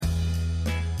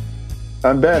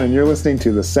I'm Ben, and you're listening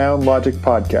to the Sound Logic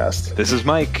Podcast. This is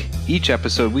Mike. Each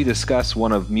episode, we discuss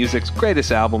one of music's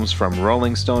greatest albums from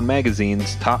Rolling Stone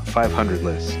magazine's Top 500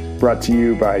 list. Brought to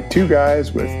you by two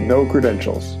guys with no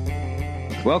credentials.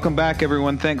 Welcome back,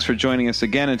 everyone. Thanks for joining us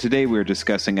again. And today we're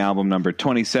discussing album number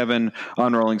 27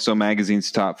 on Rolling Stone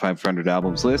magazine's Top 500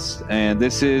 albums list. And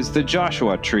this is The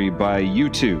Joshua Tree by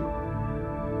U2.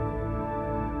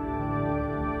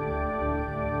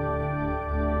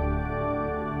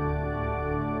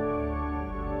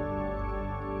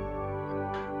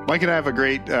 Mike and I have a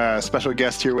great special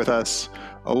guest here with us.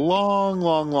 A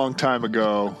long time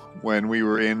ago, when we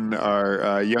were in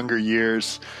our younger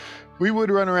years, we would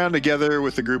run around together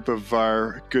with a group of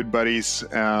our good buddies,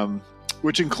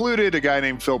 which included a guy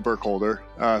named Phil Burkholder.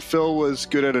 Phil was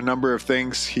good at a number of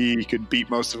things. He could beat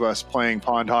most of us playing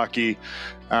pond hockey.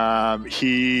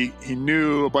 He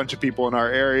knew a bunch of people in our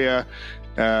area.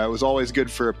 It was always good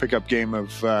for a pickup game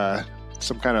of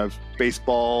some kind of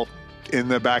baseball in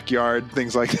the backyard,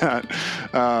 things like that.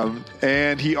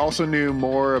 And he also knew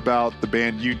more about the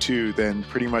band U2 than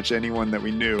pretty much anyone that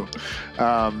we knew.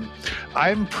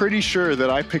 I'm pretty sure that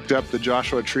I picked up the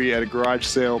Joshua Tree at a garage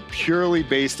sale purely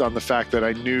based on the fact that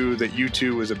I knew that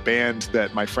U2 was a band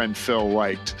that my friend Phil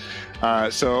liked.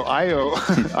 So I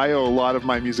owe a lot of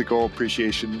my musical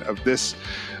appreciation of this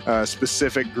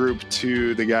specific group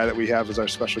to the guy that we have as our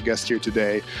special guest here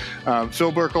today.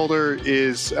 Phil Burkholder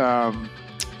is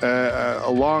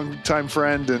a long-time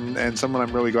friend and someone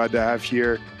I'm really glad to have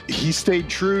here. He stayed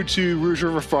true to Rouge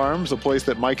River Farms, a place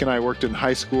that Mike and I worked in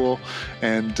high school,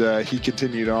 and he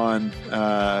continued on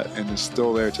and is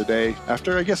still there today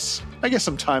after, I guess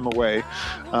some time away,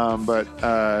 but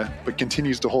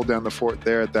continues to hold down the fort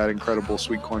there at that incredible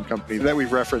sweet corn company that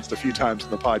we've referenced a few times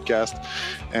in the podcast,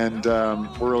 and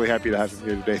we're really happy to have him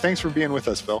here today. Thanks for being with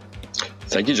us, Phil.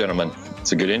 Thank you, gentlemen.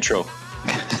 It's a good intro.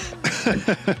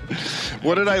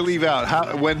 What did I leave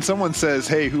out? When someone says,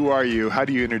 "Hey, who are you?" How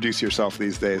do you introduce yourself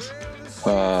these days?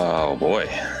 Oh boy,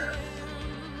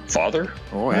 father.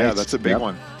 Oh yeah, that's a big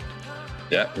one.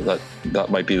 Yeah,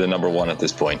 that might be the number one at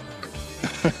this point.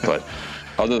 But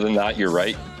other than that, you're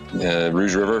right.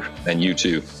 Rouge River and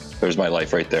U2. There's my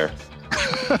life right there.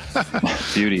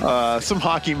 Beauty. Some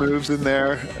hockey moves in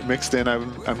there mixed in,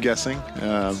 I'm guessing.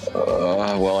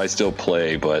 Well, I still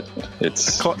play, but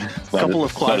it's a couple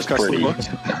of Clive Cussler books.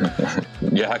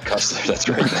 Yeah, Cussler, that's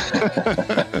right.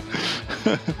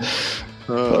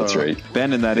 That's right.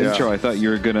 Ben, in that intro, I thought you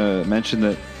were going to mention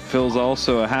that Phil's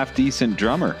also a half-decent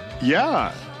drummer.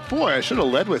 Yeah. Boy, I should have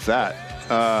led with that.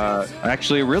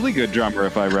 Actually, a really good drummer,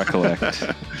 if I recollect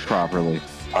properly.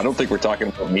 I don't think we're talking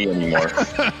about me anymore.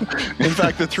 In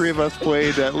fact, the three of us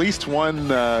played at least one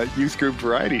youth group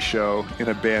variety show in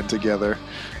a band together.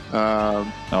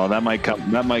 That might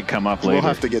come up later. We'll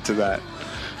have to get to that.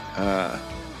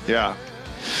 Yeah.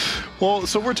 Well,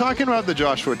 so we're talking about the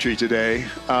Joshua Tree today.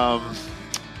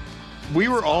 We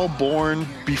were all born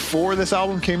before this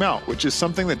album came out, which is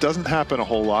something that doesn't happen a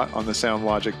whole lot on the Sound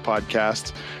Logic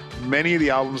podcast. Many of the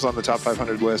albums on the Top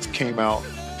 500 list came out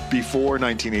before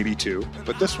 1982,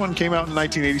 but this one came out in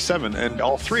 1987, and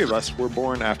all three of us were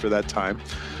born after that time.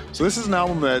 So this is an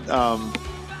album that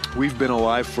we've been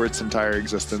alive for its entire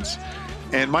existence,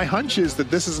 and my hunch is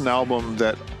that this is an album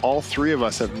that all three of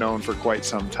us have known for quite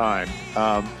some time.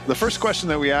 The first question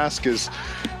that we ask is,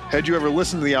 had you ever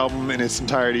listened to the album in its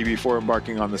entirety before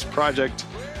embarking on this project?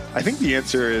 I think the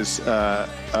answer is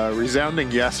a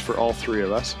resounding yes for all three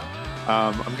of us.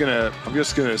 I'm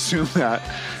just gonna assume that.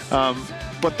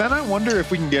 But then I wonder if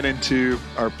we can get into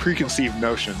our preconceived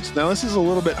notions. Now, this is a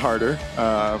little bit harder.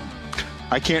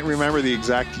 I can't remember the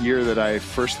exact year that I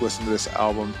first listened to this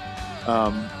album,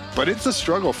 but it's a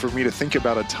struggle for me to think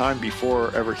about a time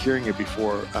before ever hearing it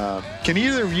before. Can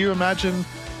either of you imagine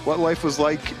what life was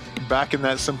like back in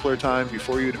that simpler time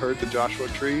before you'd heard the Joshua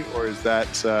Tree, or is that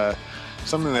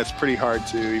something that's pretty hard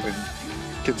to even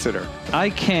consider? I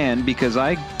can, because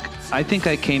I think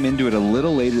I came into it a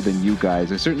little later than you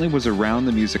guys. I certainly was around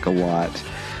the music a lot,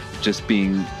 just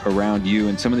being around you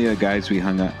and some of the other guys we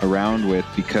hung around with,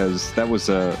 because that was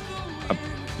a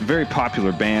very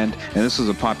popular band, and this was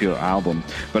a popular album.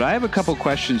 But I have a couple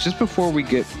questions, just before we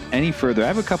get any further. I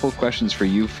have a couple of questions for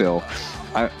you, Phil.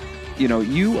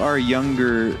 You are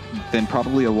younger than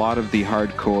probably a lot of the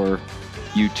hardcore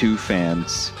U2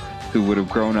 fans who would have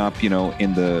grown up,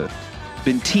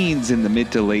 been teens in the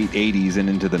mid to late 80s and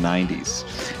into the 90s.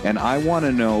 And I want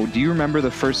to know, do you remember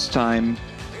the first time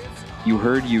you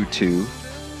heard U2,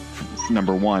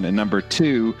 number one? And number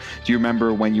two, do you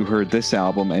remember when you heard this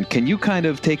album? And can you kind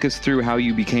of take us through how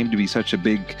you became to be such a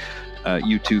big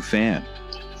U2 fan?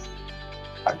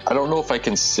 I don't know if I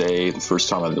can say the first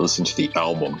time I listened to the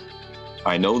album.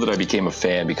 I know that I became a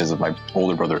fan because of my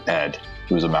older brother, Ed,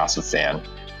 who was a massive fan.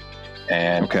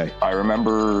 And I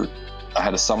remember I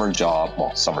had a summer job.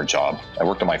 I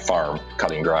worked on my farm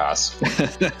cutting grass.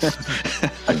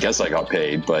 I guess I got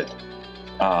paid, but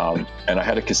and I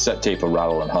had a cassette tape of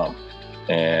Rattle and Hum.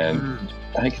 And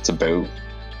I think it's about,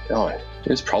 it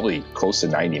was probably close to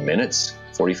 90 minutes,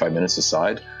 45 minutes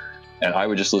aside. And I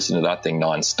would just listen to that thing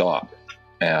nonstop.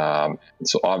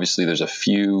 So obviously there's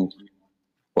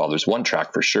there's one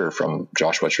track for sure from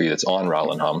Joshua Tree that's on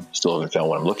Rattle and Hum. Still haven't found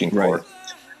what I'm looking for.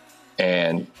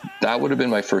 And that would have been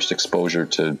my first exposure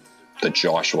to the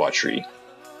Joshua Tree.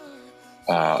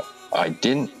 I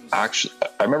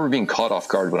remember being caught off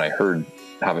guard when I heard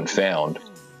Haven't Found,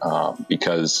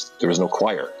 because there was no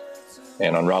choir.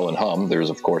 And on Rattle and Hum, there's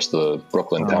of course the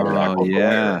Brooklyn Tabernacle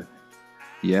choir.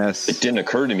 Yes. It didn't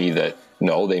occur to me that,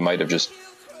 no, they might have just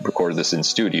recorded this in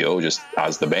studio just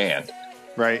as the band.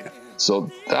 Right.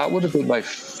 So that would have been my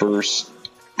first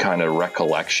kind of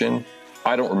recollection.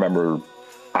 I don't remember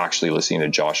actually listening to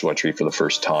Joshua Tree for the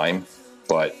first time,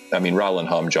 but I mean, Rattle and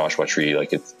Hum, Joshua Tree,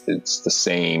 like it's the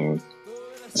same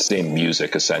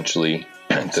music essentially.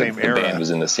 The band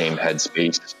was in the same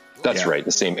headspace. That's right.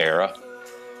 The same era.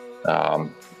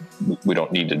 We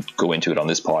don't need to go into it on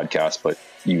this podcast, but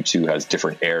U2 has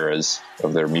different eras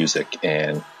of their music,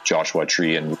 and Joshua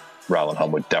Tree and Rattle and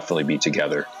Hum would definitely be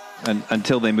together. And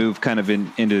until they move kind of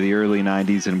into the early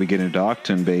 90s and we get into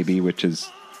Octane Baby, which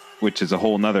is a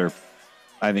whole nother,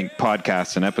 I think,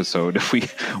 podcast and episode if we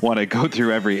want to go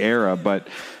through every era. But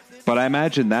I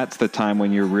imagine that's the time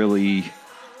when you're really,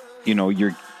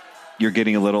 you're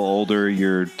getting a little older,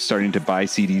 you're starting to buy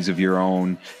CDs of your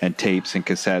own and tapes and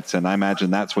cassettes. And I imagine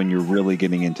that's when you're really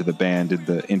getting into the band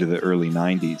into the early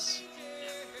 90s.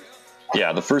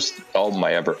 Yeah, the first album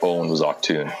I ever owned was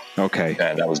Octune. Okay.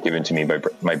 And that was given to me by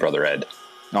my brother Ed.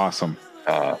 Awesome.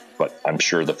 But I'm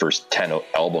sure the first 10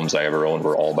 albums I ever owned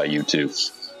were all by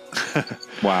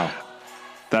U2. Wow.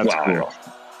 That's cool.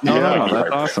 No,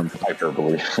 that's awesome.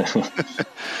 Hyperbole.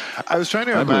 I was trying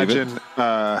to imagine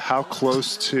how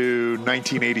close to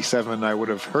 1987 I would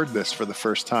have heard this for the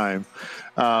first time.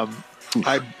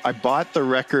 I bought the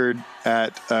record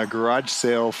at a garage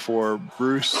sale for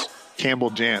Bruce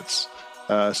Campbell Jantz,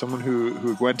 someone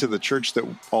who went to the church that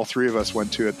all three of us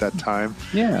went to at that time.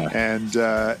 Yeah.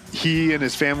 And he and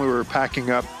his family were packing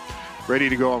up, ready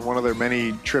to go on one of their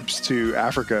many trips to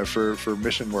Africa for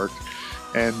mission work.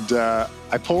 And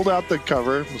I pulled out the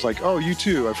cover, was like, oh,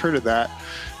 U2, I've heard of that.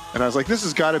 And I was like, this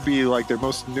has got to be like their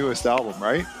most newest album,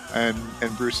 right? And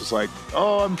Bruce is like,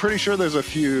 oh, I'm pretty sure there's a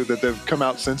few that have come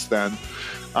out since then.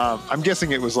 I'm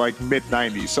guessing it was like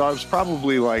mid-90s. So I was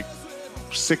probably like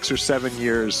 6 or 7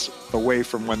 years away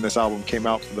from when this album came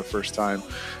out for the first time.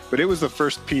 But it was the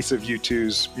first piece of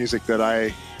U2's music that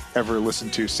I ever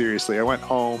listened to seriously. I went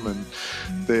home and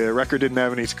the record didn't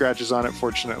have any scratches on it,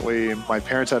 fortunately. And my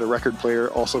parents had a record player,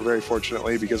 also very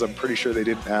fortunately, because I'm pretty sure they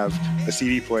didn't have a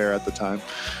CD player at the time.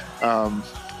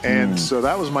 So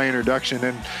that was my introduction.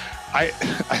 And I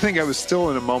think I was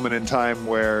still in a moment in time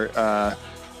where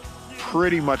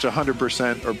pretty much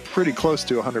 100% or pretty close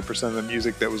to 100% of the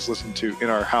music that was listened to in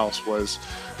our house was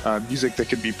music that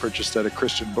could be purchased at a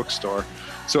Christian bookstore.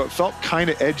 So it felt kind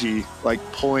of edgy, like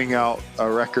pulling out a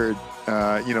record,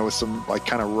 with some like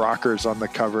kind of rockers on the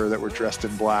cover that were dressed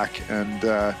in black. And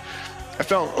I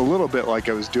felt a little bit like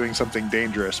I was doing something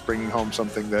dangerous, bringing home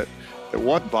something that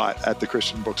was bought at the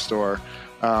Christian bookstore.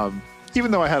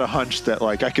 Even though I had a hunch that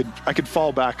like I could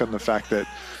fall back on the fact that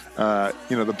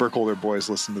the Burkholder boys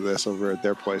listen to this over at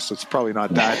their place, so it's probably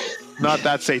not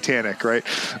that satanic, right?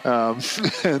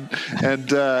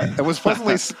 And I was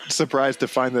pleasantly surprised to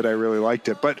find that I really liked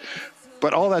it.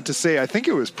 But all that to say, I think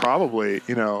it was probably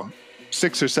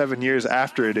 6 or 7 years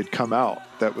after it had come out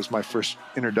that was my first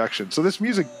introduction. So this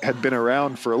music had been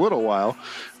around for a little while,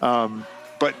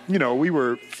 but we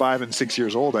were 5 and 6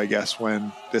 years old, I guess,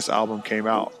 when this album came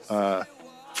out.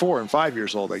 4 and 5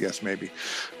 years old, I guess, maybe.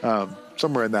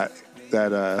 Somewhere in that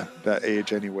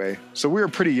age anyway. So we were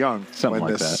pretty young when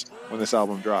this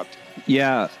album dropped.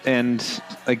 Yeah, and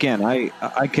again,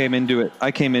 I came into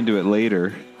it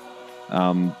later.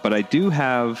 But I do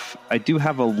have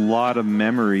a lot a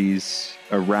memories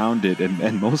around it,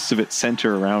 and most of it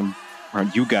center around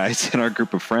you guys and our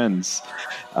group of friends.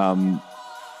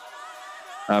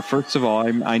 First of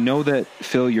all, I know that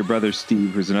Phil, your brother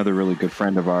Steve, who's another really good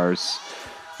friend of ours,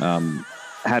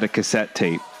 had a cassette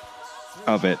tape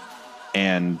of it,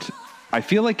 and I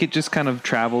feel like it just kind of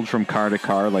traveled from car to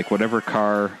car, like whatever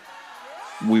car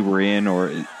we were in,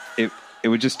 or it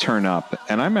would just turn up.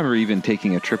 And I remember even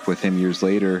taking a trip with him years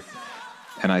later,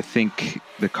 And I think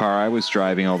the car I was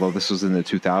driving, although this was in the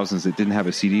 2000s, it didn't have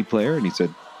a CD player. And he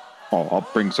said, "Oh, I'll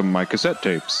bring some of my cassette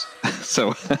tapes."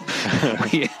 So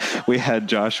we had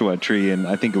Joshua Tree, and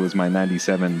I think it was my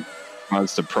 97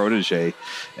 Mazda Protege.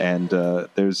 And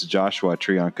there's Joshua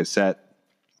Tree on cassette.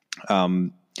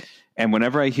 And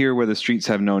whenever I hear Where the Streets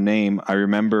Have No Name, I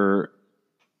remember,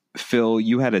 Phil,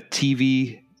 you had a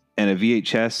TV and a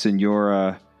VHS in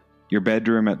your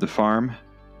bedroom at the farm,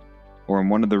 or in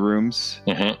one of the rooms.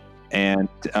 Mm-hmm. And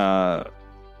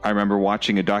I remember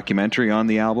watching a documentary on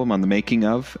the album, on the making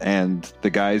of, and the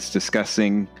guys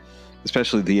discussing,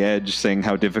 especially The Edge, saying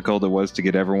how difficult it was to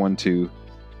get everyone to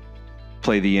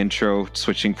play the intro,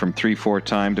 switching from 3/4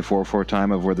 time to 4/4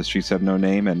 time of Where the Streets Have No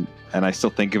Name. And I still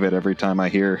think of it every time I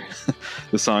hear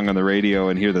the song on the radio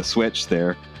and hear the switch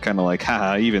there, kind of like,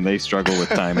 even they struggle with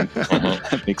timing.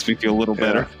 It makes me feel a little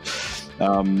better.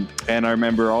 And I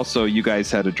remember also you guys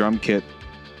had a drum kit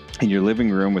in your living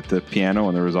room with the piano,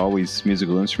 and there was always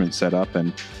musical instruments set up,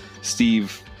 and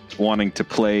Steve wanting to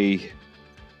play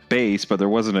bass, but there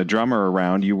wasn't a drummer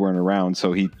around. You weren't around,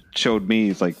 so he showed me,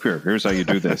 he's like, here's how you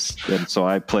do this. And so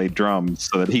I played drums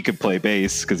so that he could play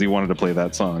bass, because he wanted to play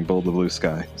that song, Build the Blue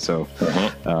Sky. So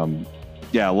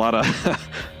a lot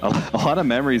of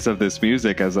memories of this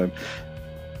music, as I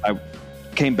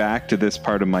came back to this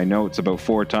part of my notes about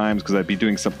 4 times, because I'd be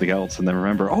doing something else and then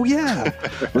remember, well,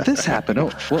 this happened.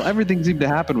 Oh, well, everything seemed to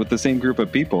happen with the same group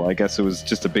of people. I guess it was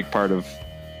just a big part of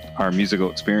our musical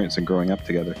experience and growing up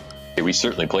together. We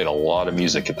certainly played a lot of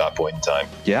music at that point in time.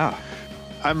 Yeah.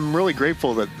 I'm really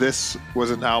grateful that this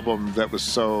was an album that was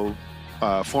so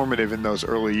formative in those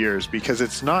early years, because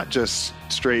it's not just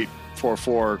straight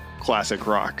 4/4 classic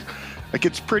rock. Like,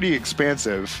 it's pretty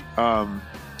expansive.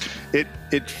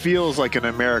 It feels like an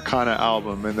Americana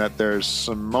album, in that there's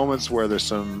some moments where there's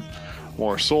some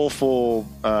more soulful,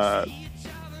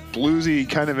 bluesy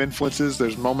kind of influences.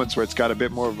 There's moments where it's got a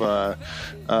bit more of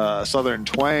a southern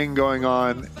twang going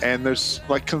on, and there's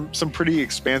like some pretty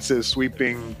expansive,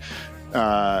 sweeping,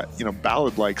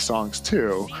 ballad-like songs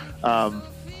too. I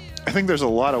think there's a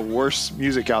lot of worse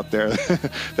music out there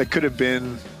that could have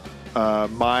been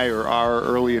my or our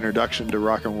early introduction to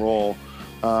rock and roll.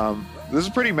 This is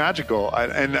pretty magical,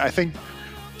 and I think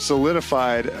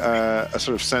solidified a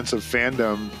sort of sense of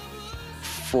fandom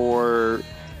for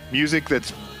music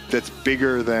that's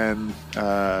bigger than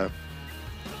I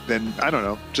don't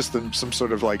know, just some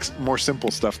sort of like more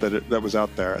simple stuff that was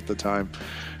out there at the time.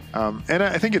 And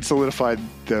I think it solidified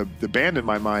the band in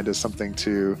my mind as something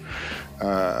to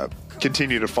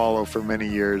continue to follow for many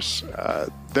years.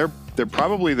 They're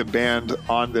probably the band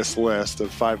on this list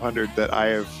of 500 that I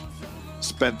have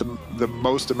spent the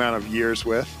most amount of years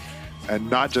with, and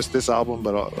not just this album,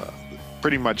 but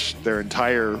pretty much their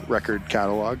entire record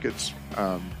catalog. It's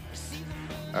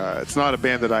not a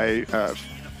band that I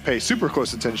pay super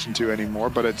close attention to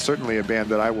anymore, but it's certainly a band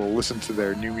that I will listen to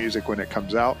their new music when it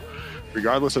comes out,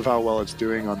 regardless of how well it's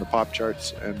doing on the pop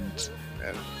charts, and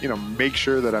make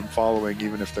sure that I'm following,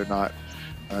 even if they're not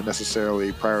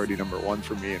necessarily priority number one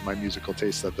for me and my musical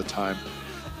taste at the time.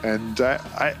 And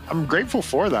I'm grateful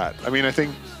for that. I mean, I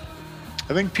think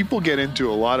people get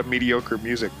into a lot of mediocre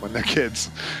music when they're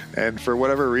kids, and for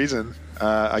whatever reason,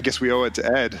 I guess we owe it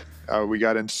to Ed. We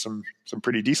got into some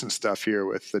pretty decent stuff here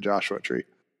with the Joshua Tree.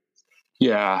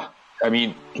 Yeah, I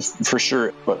mean, for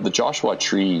sure. But the Joshua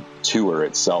Tree tour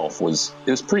itself was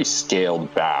pretty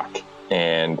scaled back,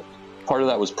 and part of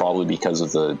that was probably because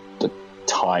of the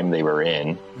time they were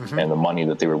in, mm-hmm. and the money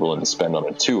that they were willing to spend on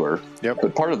a tour. Yep.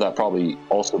 But part of that probably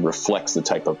also reflects the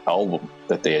type of album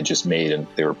that they had just made and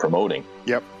they were promoting.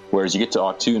 Yep. Whereas you get to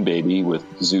Octoon Baby with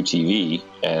Zoo TV,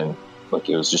 and like,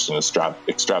 it was just an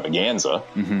extravaganza.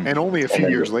 Mm-hmm. And only a few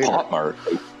years later. Pop Mart,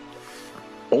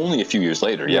 only a few years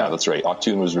later. Yeah, that's right.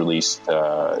 Octoon was released,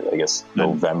 I guess,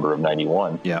 November of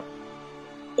 91. Yeah.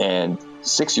 And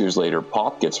 6 years later,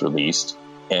 Pop gets released,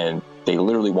 and they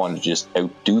literally wanted to just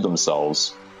outdo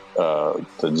themselves,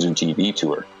 the Zoo TV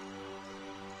tour.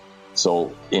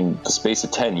 So in the space of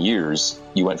 10 years,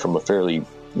 you went from a fairly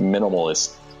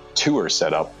minimalist tour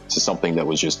setup to something that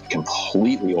was just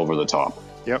completely over the top.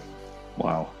 Yep.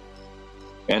 Wow.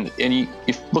 And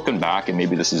if looking back, and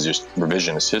maybe this is just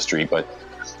revisionist history, but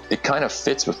it kind of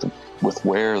fits with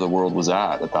where the world was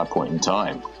at that point in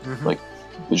time. Mm-hmm. Like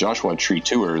the Joshua Tree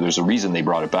tour, there's a reason they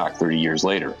brought it back 30 years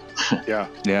later. Yeah.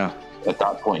 Yeah. At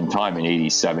that point in time, in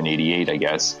 87, 88, I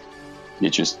guess,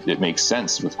 it makes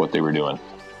sense with what they were doing,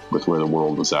 with where the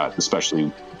world was at,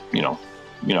 especially,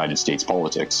 United States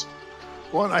politics.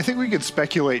 Well, I think we could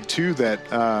speculate too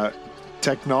that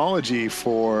technology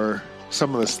for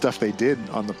some of the stuff they did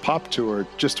on the Pop tour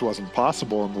just wasn't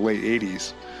possible in the late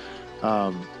 80s.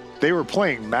 They were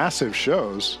playing massive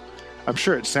shows. I'm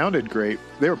sure it sounded great.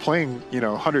 They were playing,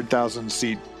 100,000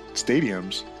 seat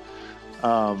stadiums.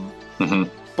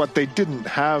 But they didn't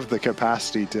have the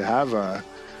capacity to have a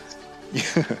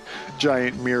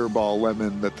giant mirror ball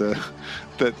lemon that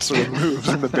sort of moves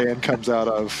and the band comes out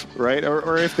of, right?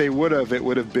 Or if they would have, it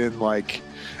would have been like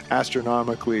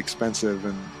astronomically expensive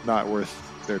and not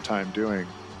worth their time doing.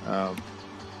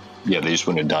 They just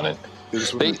wouldn't have done it.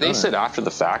 They said after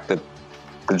the fact that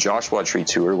the Joshua Tree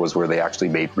tour was where they actually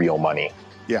made real money.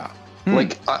 Yeah.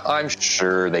 Like, I'm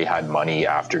sure they had money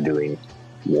after doing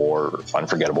War,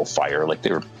 Unforgettable Fire. Like,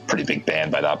 they were a pretty big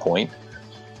band by that point.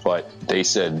 But they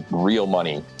said real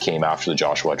money came after the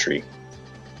Joshua Tree.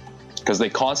 Because they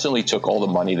constantly took all the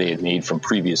money they had made from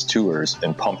previous tours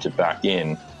and pumped it back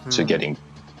in to getting,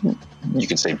 you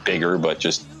could say bigger, but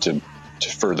just to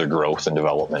further growth and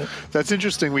development. That's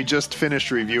interesting. We just finished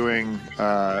reviewing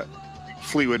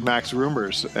Fleetwood Mac's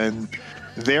Rumors, and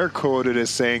they're quoted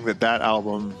as saying that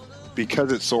album,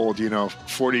 because it sold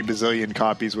 40 bazillion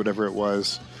copies, whatever it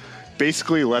was,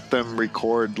 basically let them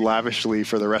record lavishly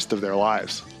for the rest of their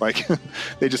lives. Like,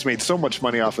 they just made so much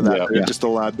money off of that. It just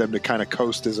allowed them to kind of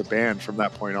coast as a band from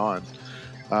that point on.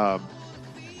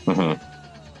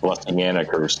 Blessing and a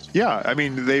curse. Yeah, I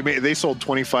mean, they sold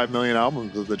 25 million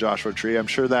albums of the Joshua Tree. I'm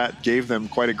sure that gave them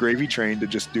quite a gravy train to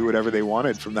just do whatever they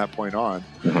wanted from that point on.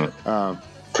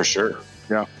 For sure.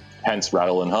 Yeah. Hence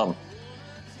Rattle and Hum.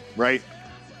 Right.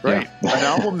 An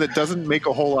album that doesn't make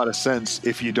a whole lot of sense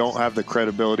if you don't have the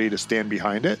credibility to stand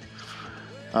behind it.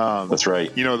 That's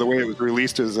right. The way it was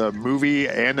released as a movie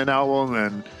and an album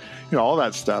and all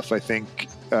that stuff. I think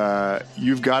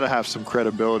you've got to have some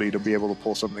credibility to be able to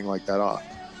pull something like that off.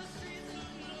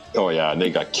 Oh yeah, and they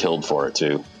got killed for it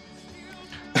too.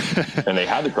 And they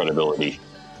had the credibility.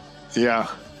 Yeah,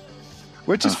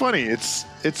 which is funny. It's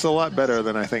a lot better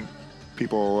than I think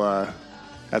people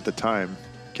at the time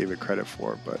gave it credit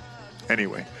for. But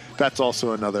anyway, that's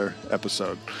also another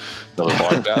episode. Another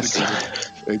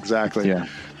podcast. Exactly. Yeah.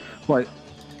 Well,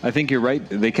 I think you're right.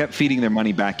 They kept feeding their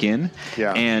money back in.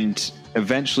 Yeah. And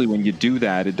eventually when you do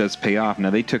that, it does pay off. Now,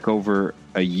 they took over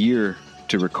a year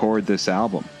to record this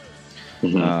album.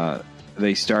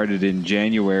 They started in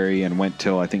January and went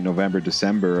till, I think, November,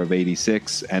 December of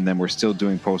 86. And then we're still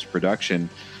doing post-production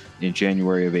in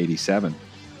January of 87.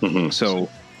 So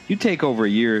you take over a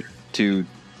year to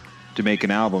make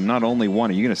an album. Not only one,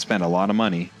 are you going to spend a lot of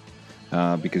money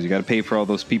because you got to pay for all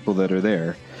those people that are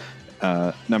there.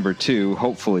 Number two,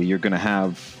 hopefully you're going to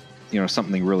have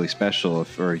something really special,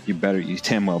 or you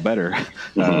damn well better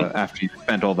after you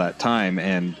spent all that time,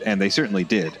 and they certainly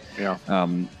did. Yeah.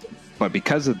 But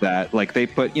because of that, like they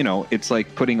put, it's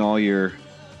like putting all your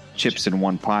chips in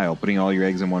one pile, putting all your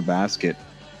eggs in one basket,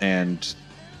 and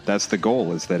that's the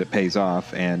goal, is that it pays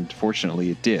off, and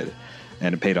fortunately it did,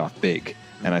 and it paid off big.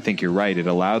 And I think you're right. It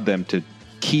allowed them to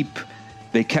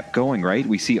they kept going, right?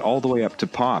 We see all the way up to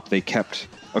Pop. They kept,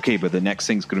 okay, but the next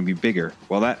thing's going to be bigger.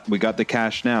 Well, we got the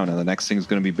cash now the next thing's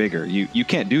going to be bigger. You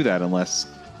can't do that unless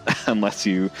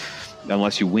you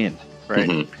win.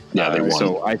 Right. Yeah, they won.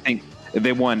 So I think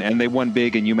they won, and they won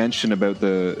big. And you mentioned about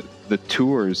the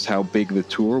tours, how big the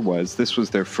tour was. This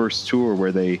was their first tour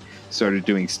where they started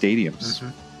doing stadiums.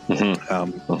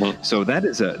 So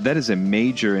that is a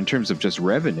major, in terms of just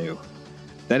revenue,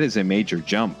 that is a major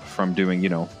jump from doing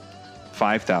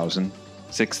 5,000,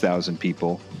 6,000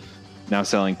 people now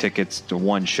selling tickets to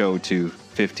one show to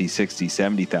 50, 60,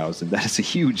 70,000. That is a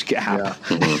huge gap.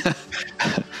 Yeah.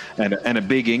 and a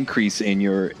big increase in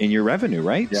your revenue,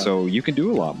 right? Yeah. So you can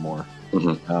do a lot more.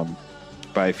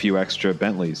 Buy a few extra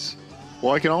Bentleys.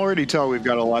 Well, I can already tell we've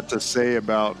got a lot to say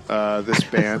about this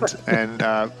band, and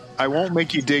I won't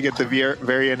make you dig at the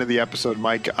very end of the episode,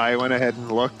 Mike. I went ahead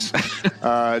and looked.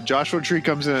 Joshua Tree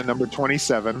comes in at number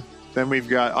 27. Then we've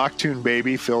got Octoon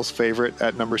Baby, Phil's favorite,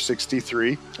 at number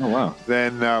 63. Oh, wow.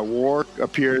 Then War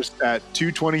appears at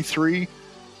 223.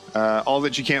 All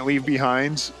That You Can't Leave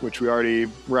Behind, which we already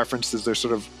referenced as their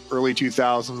sort of early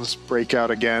 2000s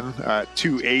breakout again,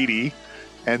 280.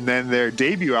 And then their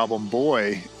debut album,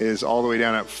 Boy, is all the way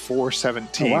down at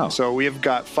 417. Oh, wow. So we have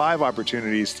got 5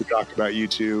 opportunities to talk about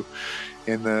U2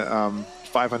 in the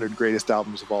 500 greatest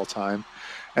albums of all time.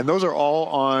 And those are all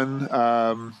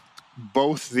on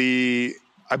both the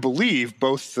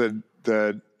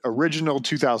original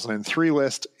 2003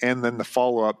 list and then the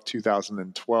follow-up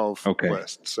 2012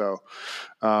 list. So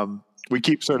we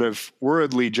keep sort of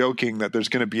worriedly joking that there's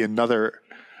going to be another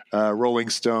Rolling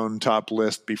Stone top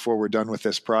list before we're done with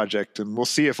this project, and we'll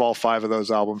see if all 5 of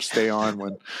those albums stay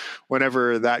on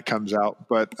whenever that comes out.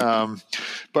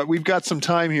 But we've got some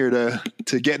time here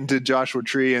to get into Joshua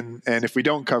Tree, and if we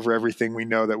don't cover everything, we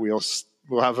know that we'll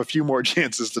have a few more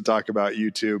chances to talk about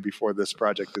U2 before this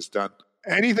project is done.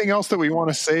 Anything else that we want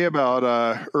to say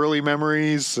about early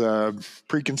memories,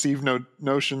 preconceived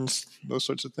notions, those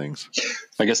sorts of things?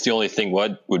 I guess the only thing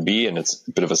would be, and it's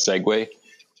a bit of a segue,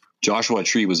 Joshua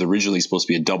Tree was originally supposed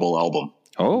to be a double album.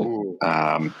 Oh.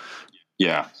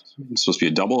 Yeah, it's supposed to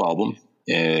be a double album.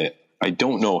 I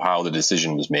don't know how the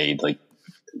decision was made. Like,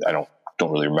 I don't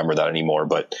really remember that anymore,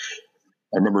 but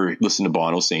I remember listening to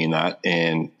Bono saying that,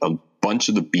 and a bunch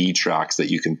of the B tracks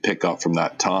that you can pick up from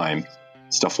that time,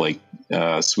 stuff like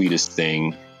Sweetest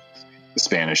Thing,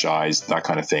 Spanish Eyes, that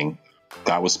kind of thing,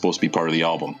 that was supposed to be part of the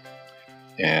album.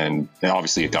 And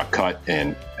obviously it got cut,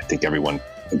 and I think everyone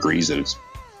agrees that it's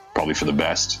probably for the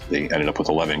best. They ended up with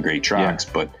 11 great tracks,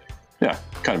 but yeah,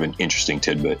 kind of an interesting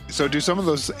tidbit. So do some of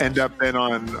those end up then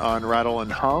on Rattle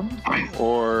and Hum,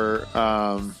 or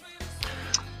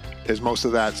is most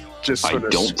of that just sort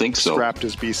of scrapped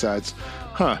as B-sides?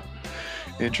 Huh.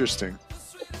 Interesting.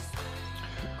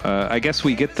 I guess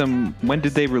we get them. When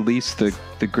did they release the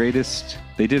greatest?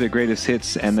 They did a greatest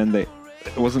hits, and then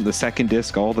wasn't the second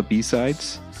disc all the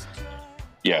B-sides?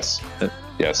 Yes.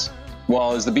 Yes.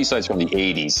 Well, it's the B-sides from the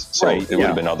 80s, so it would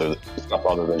have been other stuff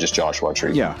other than just Joshua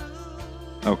Tree. Yeah.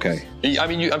 Okay. I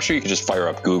mean, I'm sure you could just fire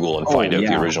up Google and find out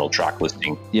the original track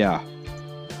listing. Yeah.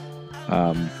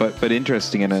 But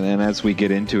interesting, and as we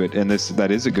get into it, and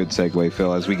that is a good segue,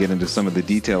 Phil. As we get into some of the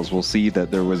details, we'll see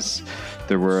that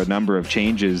there were a number of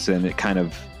changes, and it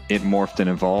morphed and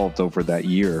evolved over that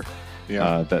year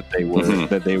that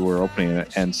they were opening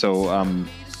it. And so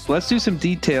let's do some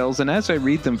details. And as I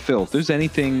read them, Phil, if there's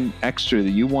anything extra that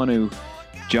you want to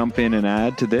jump in and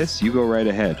add to this, you go right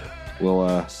ahead.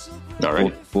 We'll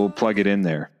plug it in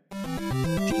there.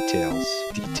 Details.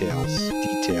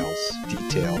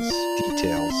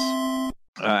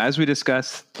 As we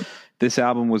discussed, this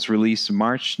album was released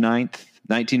March 9th,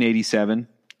 1987,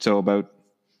 so about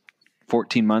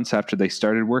 14 months after they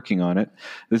started working on it.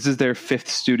 This is their 5th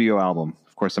studio album.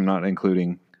 Of course, I'm not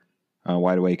including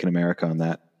Wide Awake in America on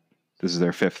that. This is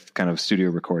their 5th kind of studio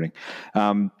recording.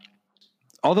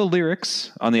 All the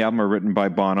lyrics on the album are written by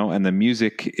Bono, and the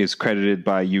music is credited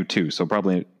by U2, so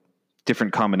probably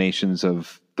different combinations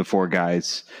of the 4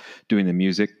 guys doing the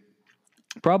music.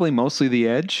 Probably mostly the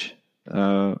Edge,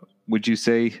 would you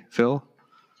say, Phil?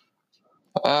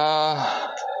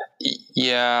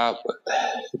 Yeah.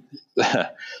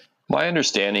 My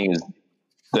understanding is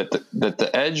that the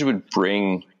Edge would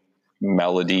bring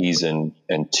melodies and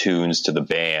tunes to the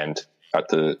band at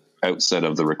the outset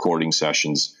of the recording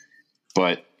sessions,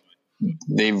 but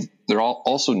they're all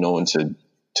also known to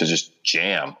just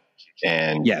jam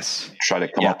and try to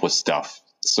come up with stuff.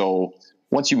 So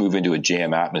once you move into a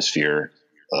jam atmosphere,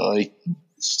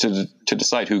 to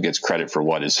decide who gets credit for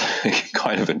what is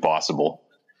kind of impossible.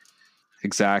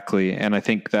 Exactly. And I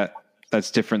think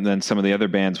that's different than some of the other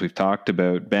bands we've talked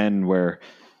about, Ben, where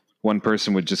one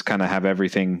person would just kind of have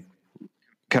everything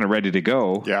kind of ready to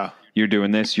go. Yeah. You're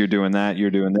doing this, you're doing that,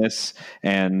 you're doing this.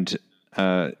 And,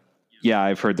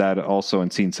 I've heard that also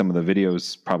and seen some of the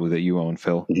videos probably that you own,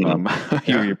 Phil, you and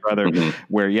your brother,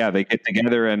 where, they get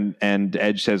together and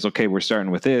Edge says, okay, we're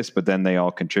starting with this, but then they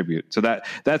all contribute. So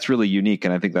that's really unique.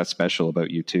 And I think that's special about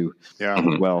U2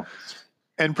 as well.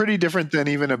 And pretty different than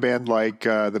even a band like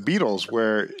the Beatles,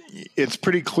 where it's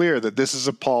pretty clear that this is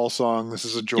a Paul song, this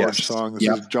is a George song, this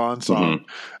is a John song.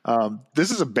 This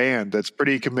is a band that's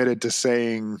pretty committed to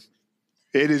saying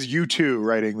it is U2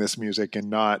 writing this music and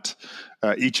not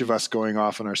each of us going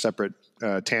off on our separate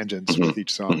tangents with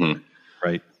each song.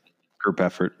 Right. Group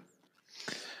effort.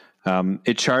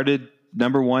 It charted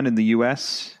number 1 in the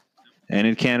US and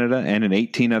in Canada and in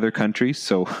 18 other countries.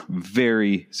 So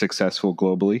very successful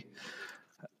globally.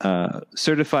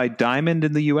 Certified diamond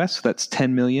in the US, so that's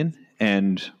 10 million,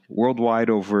 and worldwide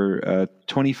over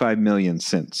 25 million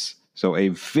since. So a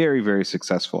very, very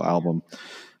successful album,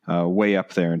 way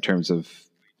up there in terms of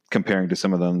comparing to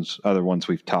some of those other ones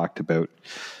we've talked about.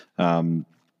 And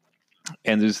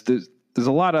there's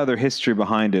a lot of other history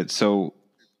behind it. So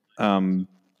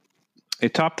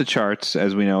it topped the charts,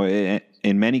 as we know,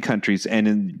 in many countries, and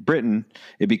in Britain,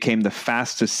 it became the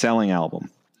fastest selling album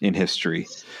in history.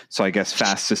 So I guess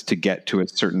fastest to get to a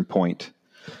certain point.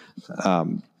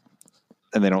 And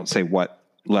they don't say what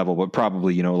level, but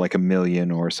probably, like 1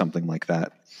 million or something like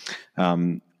that.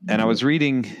 And I was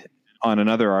reading on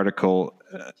another article,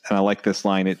 and I like this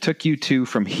line. It took U2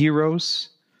 from heroes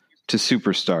to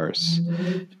superstars.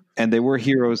 and they were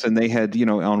heroes, and they had,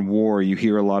 on war, you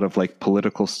hear a lot of like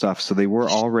political stuff. So they were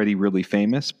already really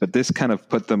famous, but this kind of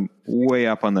put them way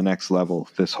up on the next level,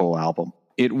 this whole album.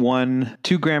 It won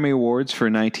 2 Grammy Awards for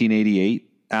 1988,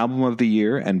 Album of the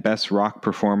Year and Best Rock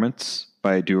Performance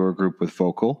by a duo or group with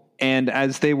vocal. And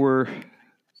as they were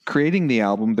creating the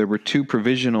album, there were 2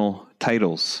 provisional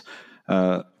titles,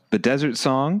 The Desert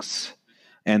Songs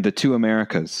and The Two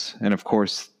Americas. And of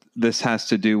course, this has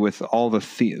to do with all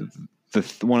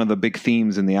one of the big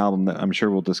themes in the album that I'm sure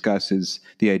we'll discuss is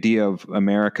the idea of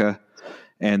America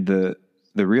and the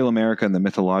real America and the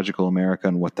mythological America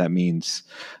and what that means.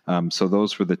 So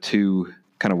those were the 2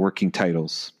 kind of working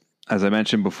titles. As I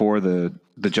mentioned before, the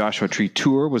Joshua Tree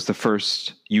Tour was the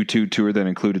first U2 tour that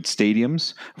included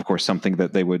stadiums. Of course, something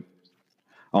that they would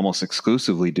almost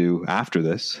exclusively do after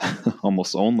this,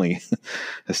 almost only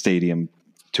stadium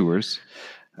tours.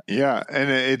 Yeah, and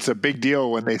it's a big deal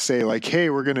when they say like, hey,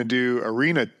 we're going to do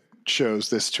arena shows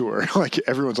this tour. Like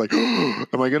everyone's like, oh,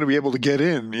 am I going to be able to get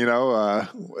in?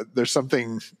 There's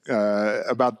something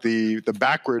about the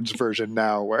backwards version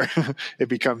now where it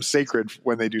becomes sacred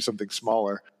when they do something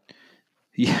smaller.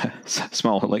 Yeah,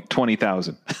 small, like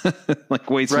 20,000, like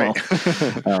way small.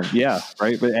 Right. Yeah,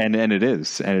 right. But and it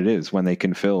is when they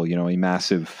can fill, a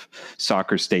massive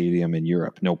soccer stadium in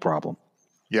Europe, no problem.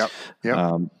 Yep.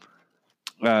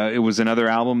 It was another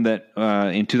album that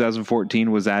in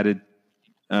 2014 was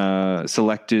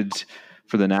selected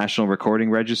for the National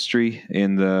Recording Registry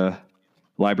in the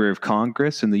Library of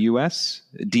Congress in the U.S.,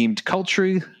 deemed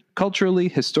culturally,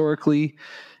 historically,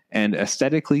 and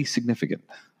aesthetically significant.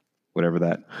 Whatever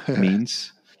that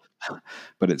means,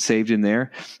 but it's saved in there.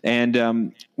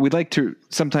 And we'd like to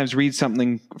sometimes read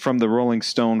something from the Rolling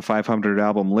Stone 500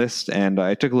 album list. And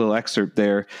I took a little excerpt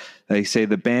there. They say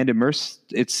the band immersed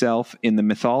itself in the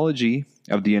mythology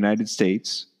of the United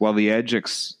States while the Edge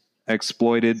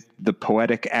exploited the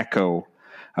poetic echo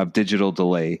of digital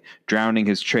delay, drowning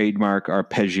his trademark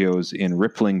arpeggios in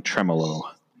rippling tremolo.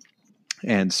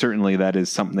 And certainly that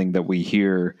is something that we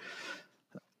hear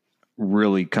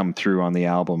really come through on the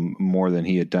album more than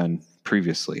he had done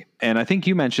previously. And I think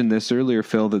you mentioned this earlier,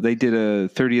 Phil, that they did a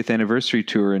 30th anniversary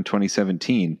tour in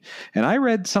 2017. And I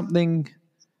read something,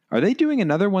 are they doing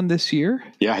another one this year?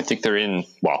 Yeah, I think I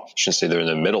shouldn't say they're in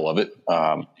the middle of it.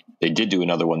 They did do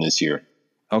another one this year.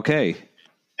 Okay.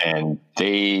 And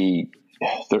they're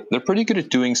pretty good at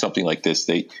doing something like this.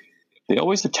 They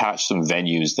always attach some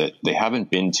venues that they haven't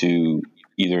been to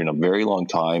either in a very long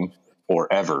time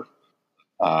or ever.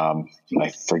 I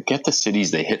forget the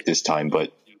cities they hit this time,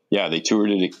 but yeah, they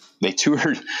toured in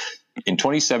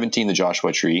 2017, the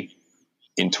Joshua Tree,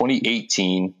 in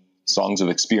 2018, Songs of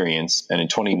Experience, and in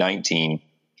 2019,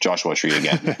 Joshua Tree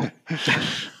again.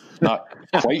 Not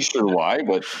quite sure why,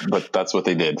 but that's what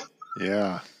they did.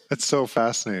 Yeah. That's so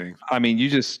fascinating. I mean, you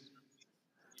just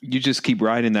keep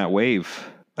riding that wave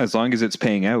as long as it's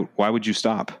paying out. Why would you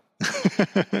stop?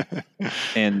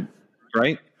 And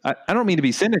right. I don't mean to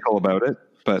be cynical about it,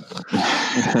 but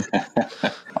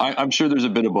I'm sure there's a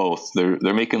bit of both.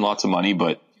 They're making lots of money,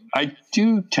 but I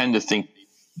do tend to think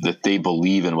that they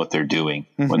believe in what they're doing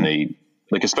when they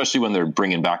especially when they're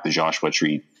bringing back the Joshua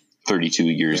Tree 32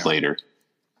 years later.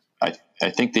 I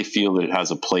think they feel that it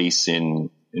has a place in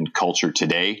culture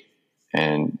today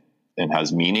and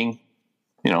has meaning,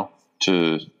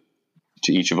 to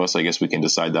each of us. I guess we can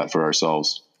decide that for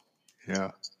ourselves.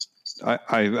 Yeah.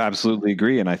 I absolutely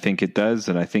agree, and I think it does.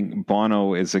 And I think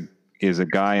Bono is a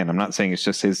guy, and I'm not saying it's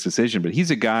just his decision, but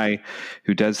he's a guy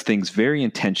who does things very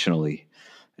intentionally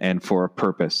and for a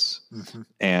purpose. Mm-hmm.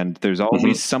 And there's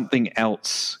always something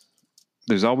else.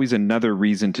 There's always another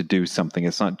reason to do something.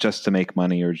 It's not just to make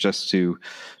money or just to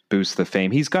boost the fame.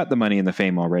 He's got the money and the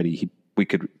fame already. We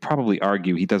could probably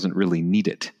argue he doesn't really need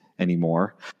it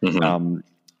anymore. Mm-hmm.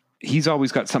 He's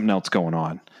always got something else going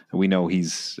on. We know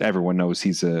everyone knows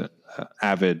he's a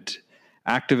avid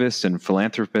activist and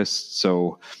philanthropist.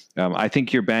 So I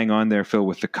think you're bang on there, Phil,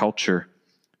 with the culture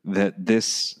that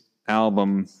this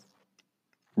album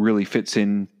really fits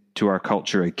into our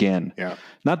culture again. Yeah.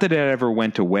 Not that it ever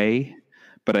went away,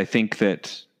 but I think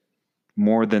that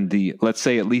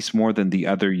at least more than the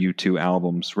other U2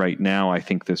 albums right now, I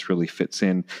think this really fits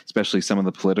in, especially some of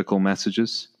the political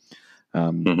messages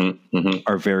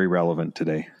are very relevant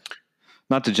today.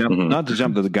 Not to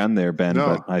jump to the gun there, Ben,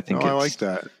 but I think I like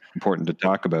that. Important to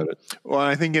talk about it. Well,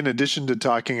 I think in addition to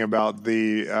talking about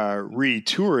the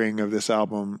re-touring of this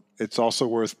album, it's also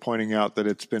worth pointing out that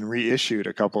it's been reissued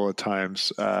a couple of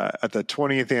times. At the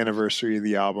 20th anniversary of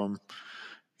the album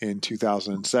in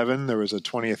 2007, there was a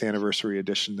 20th anniversary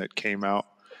edition that came out.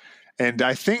 And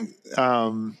I think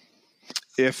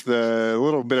if the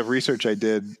little bit of research I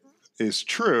did is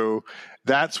true,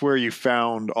 that's where you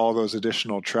found all those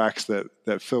additional tracks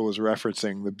that Phil was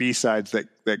referencing, the B-sides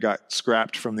that got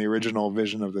scrapped from the original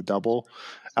vision of the double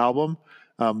album.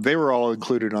 They were all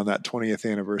included on that 20th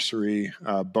anniversary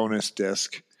bonus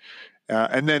disc.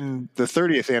 And then the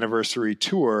 30th anniversary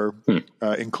tour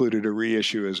included a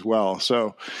reissue as well.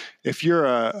 So if you're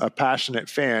a passionate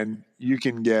fan, you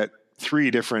can get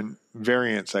 3 different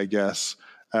variants, I guess,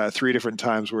 3 different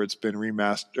times where it's been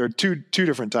remastered, or two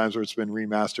different times where it's been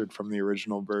remastered from the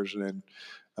original version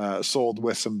and sold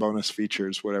with some bonus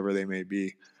features, whatever they may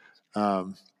be.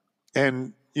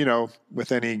 And you know,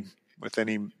 with any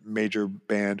major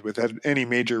band, with any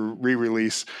major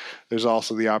re-release, there's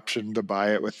also the option to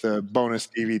buy it with the bonus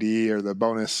DVD or the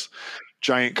bonus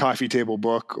giant coffee table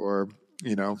book, or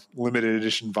you know, limited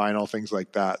edition vinyl, things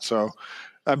like that. So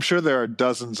I'm sure there are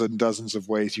dozens and dozens of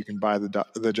ways you can buy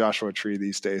the Joshua Tree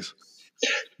these days.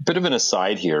 Bit of an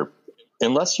aside here.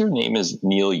 Unless your name is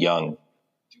Neil Young,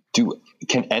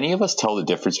 can any of us tell the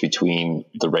difference between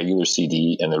the regular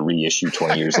CD and the reissue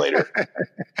 20 years later?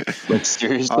 Like,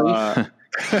 seriously? I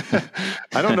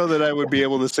don't know that I would be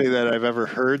able to say that I've ever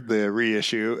heard the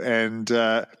reissue, and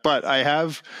but I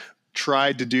have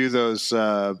tried to do those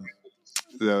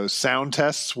sound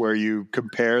tests where you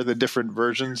compare the different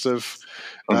versions of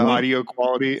audio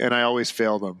quality, and I always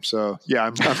fail them. So yeah,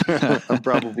 I'm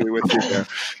probably with you there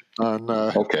on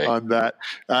that.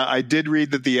 I did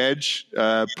read that The Edge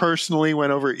personally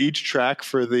went over each track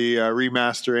for the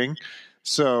remastering.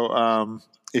 So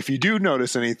if you do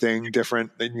notice anything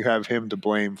different, then you have him to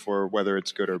blame for whether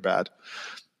it's good or bad.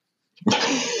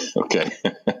 Okay.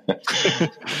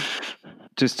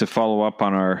 Just to follow up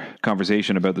on our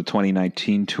conversation about the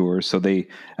 2019 tour. So they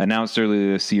announced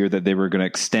earlier this year that they were going to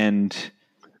extend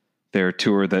their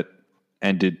tour that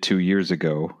ended 2 years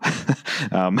ago.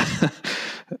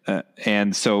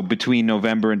 And so between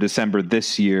November and December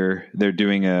this year, they're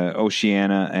doing a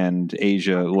Oceania and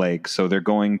Asia leg. So they're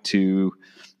going to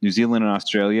New Zealand and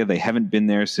Australia. They haven't been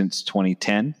there since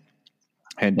 2010,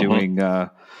 and doing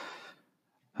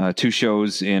 2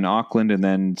 shows in Auckland and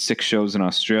then 6 shows in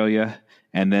Australia.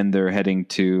 And then they're heading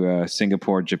to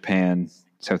Singapore, Japan,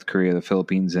 South Korea, the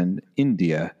Philippines, and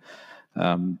India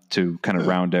to kind of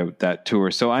round out that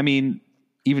tour. So, I mean,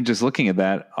 even just looking at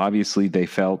that, obviously they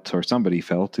felt, or somebody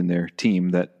felt in their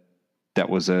team, that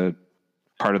was a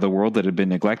part of the world that had been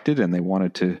neglected, and they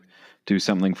wanted to do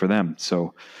something for them.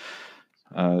 So,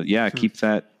 keep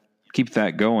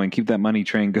that going, keep that money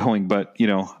train going. But, you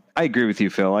know, I agree with you,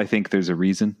 Phil. I think there's a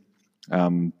reason,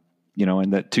 you know,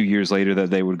 and that 2 years later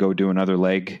that they would go do another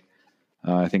leg.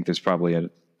 I think there's probably a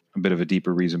bit of a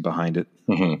deeper reason behind it.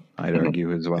 I'd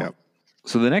argue as well. Yep.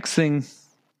 So the next thing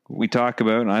we talk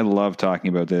about, and I love talking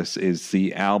about this, is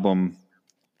the album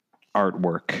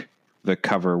artwork, the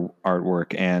cover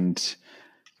artwork. And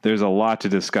there's a lot to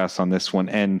discuss on this one.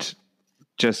 And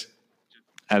just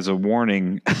as a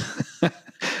warning,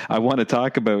 I want to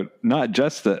talk about not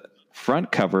just the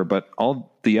front cover, but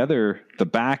all the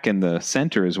back and the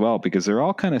center as well, because they're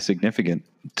all kind of significant.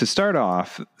 To start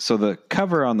off, so the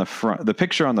cover on the front, the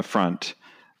picture on the front,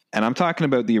 and I'm talking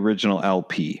about the original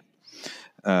LP.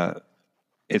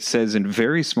 It says in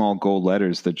very small gold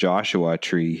letters, the Joshua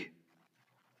Tree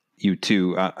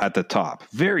U2 at the top,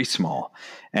 very small.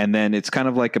 And then it's kind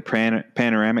of like a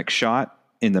panoramic shot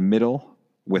in the middle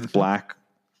with black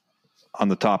on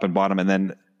the top and bottom, and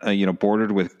then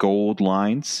bordered with gold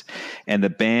lines. And the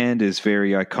band is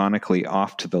very iconically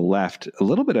off to the left, a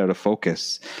little bit out of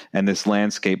focus, and this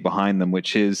landscape behind them,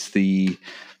 which is this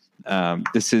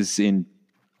is in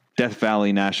Death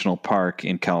Valley National Park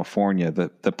in California.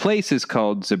 The place is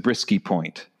called Zabriskie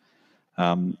Point.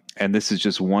 And this is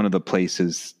just one of the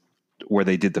places where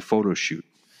they did the photo shoot.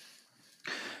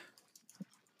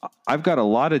 I've got a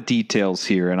lot of details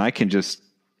here, and I can just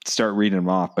start reading them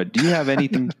off, but do you have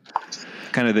anything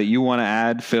kind of that you want to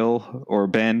add, Phil or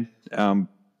Ben?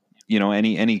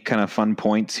 Any kind of fun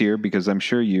points here, because I'm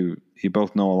sure you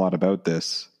both know a lot about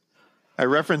this. I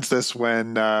referenced this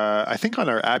when I think on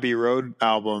our Abbey Road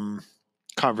album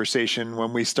conversation,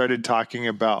 when we started talking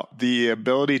about the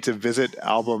ability to visit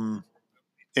album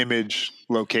image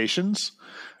locations.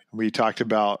 We talked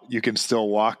about you can still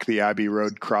walk the Abbey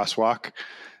Road crosswalk.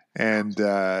 And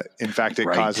in fact, it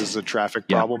causes a traffic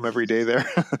problem every day there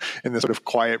in this sort of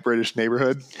quiet British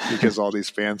neighborhood, because all these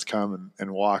fans come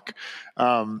and walk.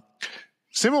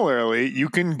 Similarly, you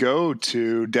can go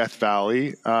to Death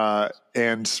Valley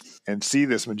and see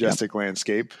this majestic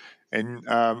landscape.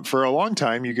 And for a long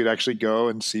time, you could actually go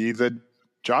and see the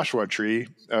Joshua Tree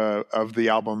of the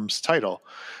album's title.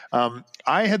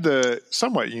 I had the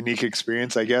somewhat unique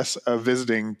experience, I guess, of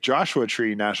visiting Joshua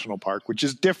Tree National Park, which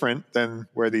is different than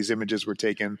where these images were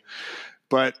taken.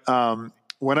 But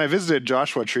when I visited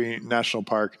Joshua Tree National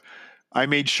Park, I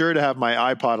made sure to have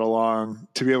my iPod along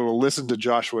to be able to listen to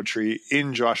Joshua Tree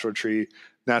in Joshua Tree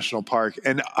National Park.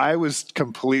 And I was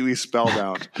completely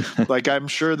spellbound. Like, I'm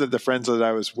sure that the friends that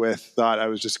I was with thought I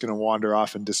was just going to wander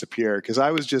off and disappear, because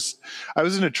I was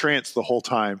in a trance the whole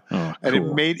time. Oh, and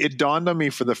cool. it dawned on me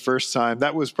for the first time.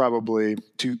 That was probably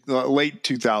late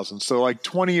 2000s. So like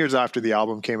 20 years after the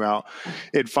album came out,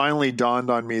 it finally dawned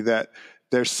on me that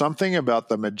there's something about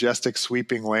the majestic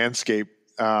sweeping landscape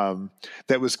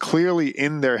that was clearly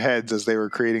in their heads as they were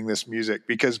creating this music,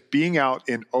 because being out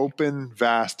in open,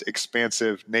 vast,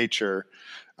 expansive nature,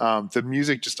 the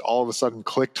music just all of a sudden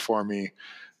clicked for me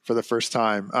for the first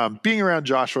time. Being around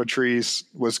Joshua trees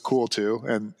was cool too.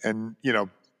 And, you know,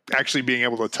 actually being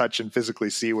able to touch and physically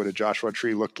see what a Joshua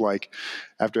tree looked like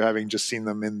after having just seen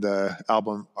them in the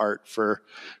album art for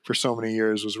so many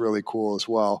years was really cool as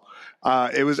well.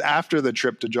 It was after the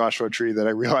trip to Joshua Tree that I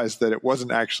realized that it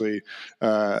wasn't actually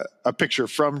a picture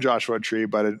from Joshua Tree,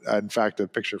 but in fact a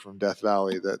picture from Death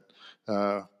Valley, that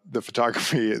the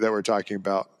photography that we're talking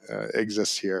about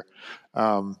exists here.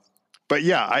 But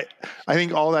yeah, I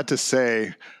think all that to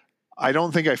say, I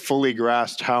don't think I fully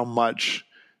grasped how much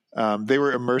they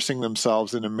were immersing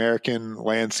themselves in American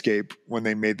landscape when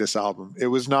they made this album. It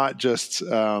was not just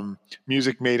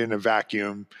music made in a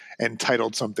vacuum and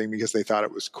titled something because they thought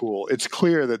it was cool. It's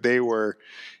clear that they were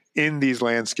in these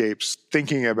landscapes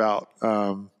thinking about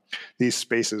these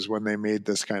spaces when they made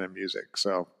this kind of music.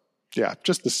 So yeah,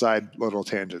 just a side little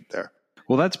tangent there.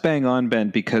 Well, that's bang on, Ben,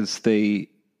 because they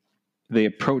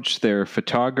approached their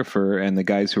photographer and the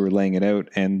guys who were laying it out,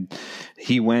 and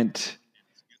he went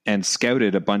and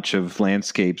scouted a bunch of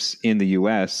landscapes in the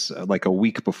U.S. like a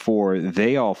week before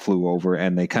they all flew over,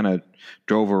 and they kind of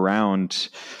drove around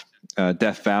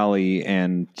Death Valley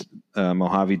and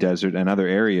Mojave Desert and other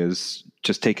areas,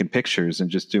 just taking pictures and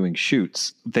just doing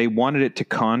shoots. They wanted it to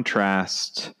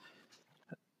contrast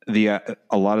a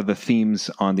lot of the themes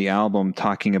on the album,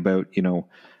 talking about, you know,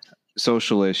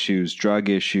 social issues, drug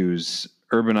issues,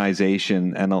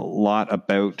 urbanization, and a lot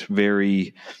about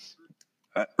very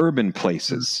urban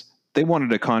places. They wanted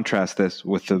to contrast this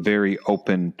with the very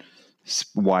open,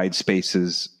 wide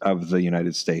spaces of the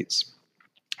United States,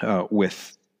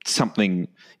 with something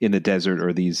in the desert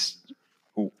or these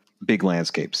big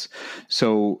landscapes.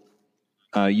 So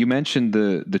you mentioned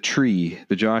the tree,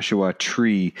 the Joshua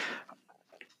tree.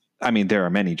 I mean, there are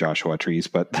many Joshua trees,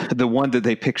 but the one that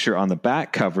they picture on the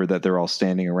back cover that they're all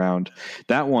standing around,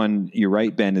 that one, you're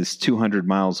right, Ben, is 200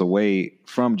 miles away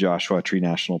from Joshua Tree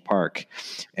National Park.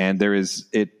 And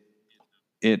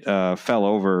it fell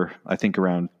over, I think,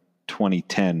 around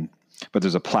 2010, but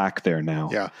there's a plaque there now.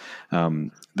 Yeah.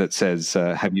 That says,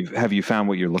 have you found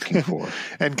what you're looking for?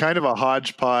 And kind of a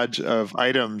hodgepodge of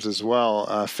items as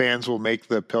well. Fans will make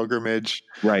the pilgrimage,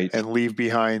 right, and leave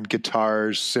behind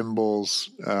guitars, cymbals,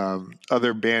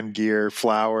 other band gear,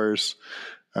 flowers,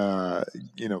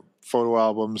 photo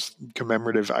albums,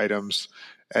 commemorative items.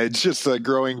 It's just a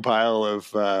growing pile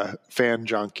of fan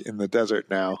junk in the desert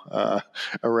now,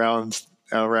 around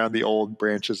the old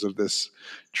branches of this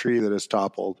tree that has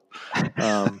toppled.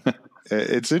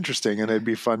 It's interesting, and it'd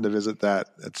be fun to visit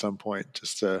that at some point,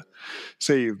 just to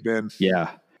say you've been.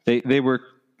 Yeah. They were,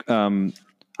 I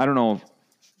don't know,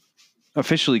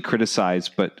 officially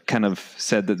criticized, but kind of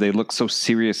said that they look so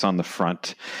serious on the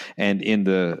front and in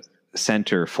the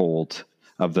center fold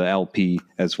of the LP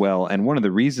as well. And one of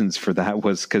the reasons for that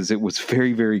was because it was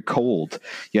very, very cold.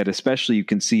 Yet especially you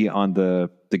can see on the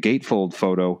gatefold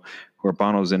photo where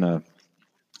Bono's in a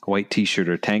white t-shirt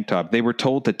or tank top, they were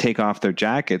told to take off their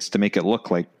jackets to make it look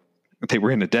like they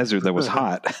were in a desert that was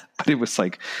hot. But it was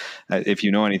like, if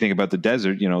you know anything about the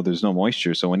desert, you know, there's no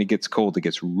moisture. So when it gets cold, it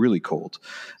gets really cold.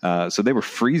 So they were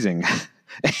freezing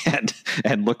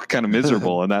and looked kind of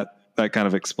miserable. And that kind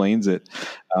of explains it.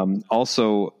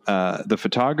 Also, the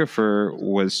photographer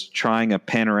was trying a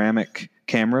panoramic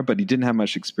camera, but he didn't have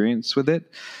much experience with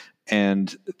it.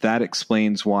 And that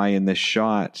explains why in this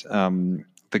shot,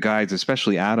 the guys,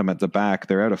 especially Adam at the back,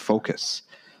 they're out of focus.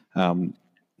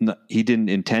 He didn't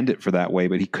intend it for that way,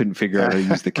 but he couldn't figure out how to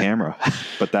use the camera.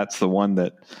 But that's the one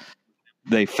that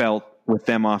they felt with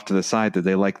them off to the side that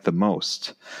they liked the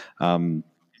most. And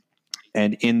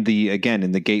in the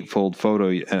gatefold photo,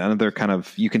 another kind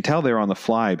of, you can tell they're on the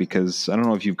fly, because I don't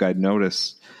know if you've guys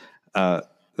noticed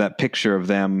that picture of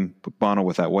them, Bono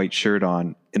with that white shirt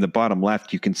on. In the bottom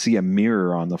left, you can see a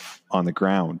mirror on the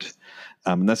ground.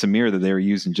 And that's a mirror that they were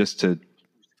using just to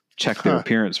check their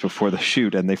appearance before the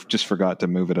shoot, and they just forgot to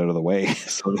move it out of the way.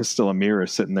 So there's still a mirror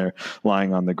sitting there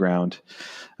lying on the ground.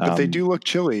 But they do look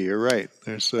chilly. You're right.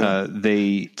 There's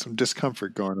some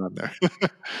discomfort going on there.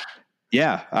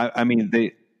 Yeah. I mean,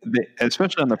 they,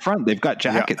 especially on the front, they've got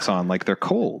jackets on, like they're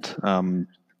cold. And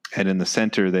in the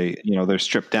center, they're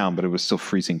stripped down, but it was still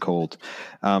freezing cold.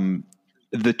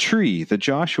 The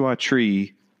Joshua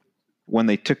tree, when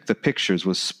they took the pictures,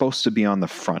 was supposed to be on the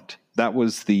front. That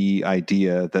was the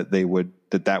idea that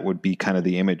that would be kind of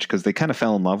the image, because they kind of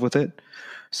fell in love with it.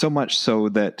 So much so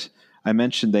that I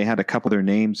mentioned they had a couple of their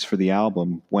names for the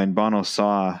album. When Bono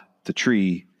saw the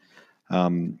tree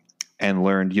and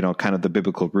learned, kind of the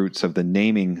biblical roots of the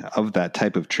naming of that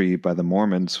type of tree by the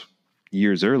Mormons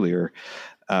years earlier,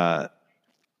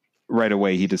 right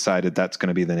away he decided that's going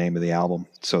to be the name of the album.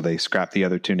 So they scrapped the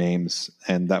other two names,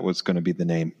 and that was going to be the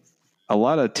name. A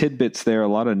lot of tidbits there, a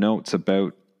lot of notes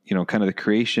about, kind of the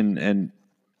creation, and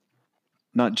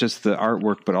not just the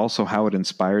artwork, but also how it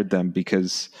inspired them,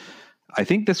 because I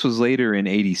think this was later in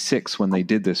 86 when they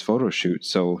did this photo shoot.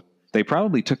 So they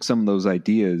probably took some of those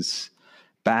ideas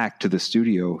back to the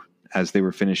studio as they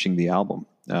were finishing the album.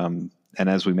 And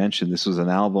as we mentioned, this was an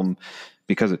album,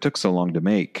 because it took so long to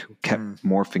make, kept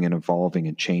morphing and evolving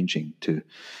and changing to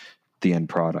the end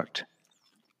product.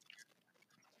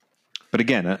 But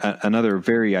again, another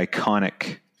very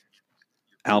iconic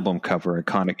album cover,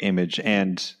 iconic image.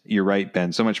 And you're right,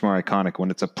 Ben, so much more iconic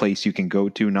when it's a place you can go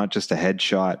to, not just a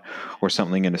headshot or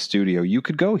something in a studio. You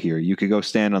could go here. You could go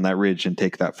stand on that ridge and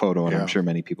take that photo, and I'm sure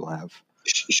many people have.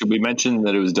 Should we mention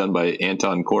that it was done by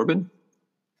Anton Corbijn?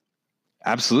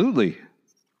 Absolutely.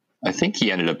 I think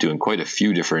he ended up doing quite a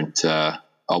few different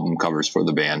album covers for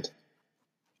the band.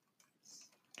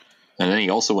 And then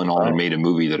he also went on and made a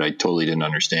movie that I totally didn't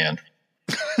understand.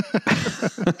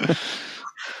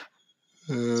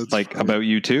 Like funny. About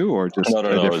U2 or just no,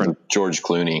 different? It was George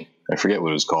Clooney. I forget what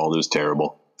it was called. It was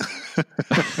terrible.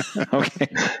 Okay.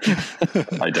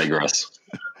 I digress.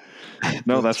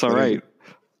 No, that's all right.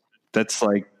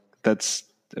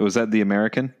 Was that The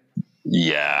American?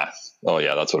 Yeah. Oh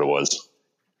yeah, that's what it was.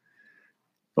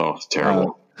 Oh, it's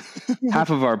terrible. Half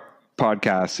of our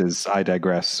podcast is I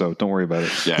digress, so don't worry about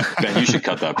it. Yeah, Ben, you should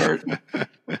cut that part.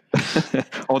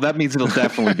 Oh, that means it'll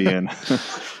definitely be in.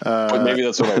 But maybe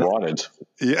that's what I wanted.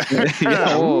 Yeah.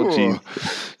 Oh,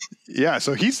 geez. Yeah,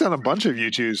 so he's done a bunch of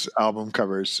U2's album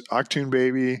covers. Octoon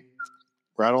Baby,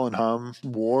 Rattle and Hum,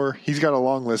 War. He's got a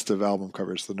long list of album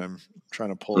covers that I'm trying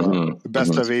to pull up. The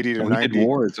best of 80 to 90. Did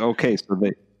War. Okay, so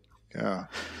they... Yeah.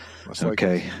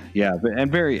 Okay. Yeah,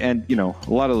 and a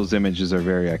lot of those images are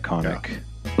very iconic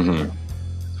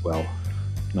as well.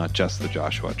 Not just the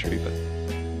Joshua tree, but...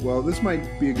 Well, this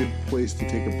might be a good place to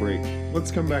take a break.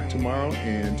 Let's come back tomorrow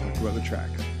and talk about the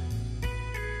tracks.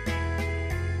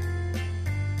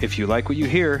 If you like what you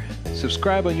hear,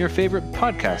 subscribe on your favorite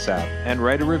podcast app and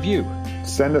write a review.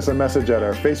 Send us a message at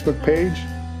our Facebook page,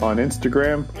 on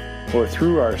Instagram, or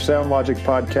through our SoundLogic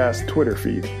Podcast Twitter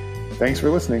feed. Thanks for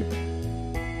listening.